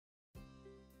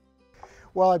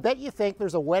Well, I bet you think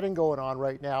there's a wedding going on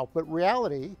right now, but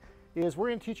reality is we're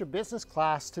going to teach a business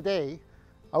class today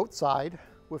outside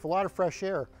with a lot of fresh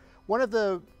air. One of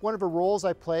the roles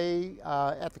I play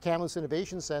at the Kamloops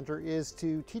Innovation Centre is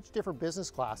to teach different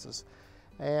business classes,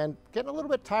 and getting a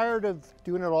little bit tired of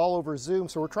doing it all over Zoom,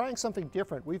 so we're trying something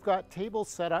different. We've got tables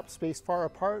set up, spaced far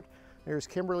apart. There's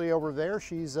Kimberly over there.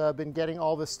 She's been getting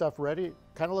all this stuff ready. It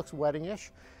kind of looks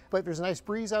wedding-ish, but there's a nice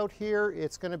breeze out here.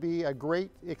 It's going to be a great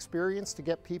experience to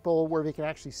get people where we can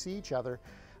actually see each other.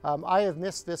 I have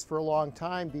missed this for a long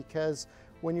time because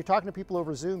when you're talking to people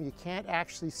over Zoom, you can't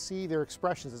actually see their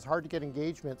expressions. It's hard to get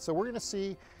engagement. So we're going to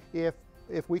see if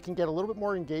we can get a little bit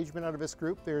more engagement out of this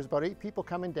group. There's about 8 people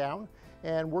coming down,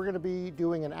 and we're going to be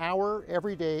doing an hour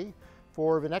every day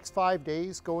for the next 5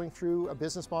 days going through a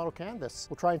business model canvas.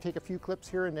 We'll try and take a few clips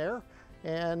here and there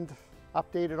and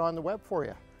update it on the web for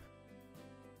you.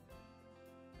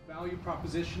 Value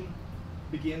proposition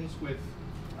begins with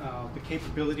the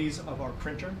capabilities of our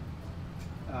printer,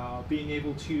 being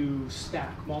able to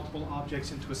stack multiple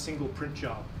objects into a single print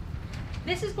job.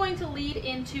 This is going to lead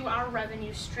into our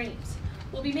revenue streams.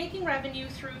 We'll be making revenue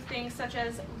through things such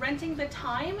as renting the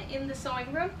time in the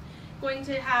sewing room, going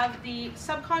to have the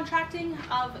subcontracting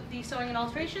of the sewing and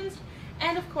alterations,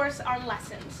 and of course our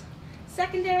lessons.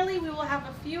 Secondarily, we will have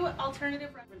a few alternative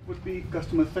revenue. Would be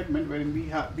customer segment wherein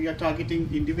we are targeting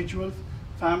individuals,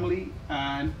 family,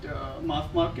 and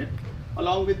mass market.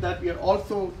 Along with that, we are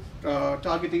also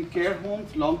targeting care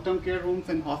homes, long-term care homes,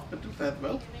 and hospitals as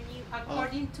well.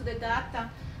 According to the data,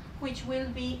 which will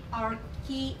be our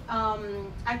key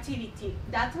activity,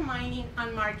 data mining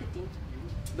and marketing.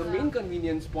 The main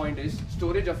convenience point is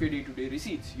storage of your day-to-day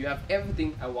receipts. You have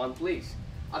everything at one place.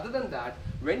 Other than that,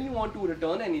 when you want to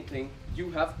return anything,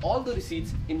 you have all the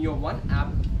receipts in your one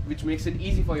app, which makes it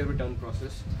easy for your return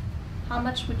process. How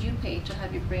much would you pay to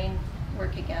have your brain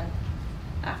work again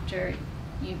after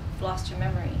you've lost your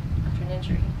memory after an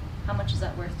injury? How much is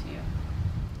that worth to you?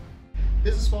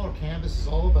 Business Model Canvas is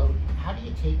all about how do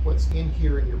you take what's in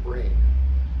here in your brain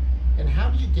and how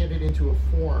do you get it into a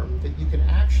form that you can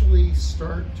actually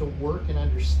start to work and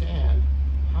understand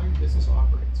how your business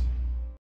operates.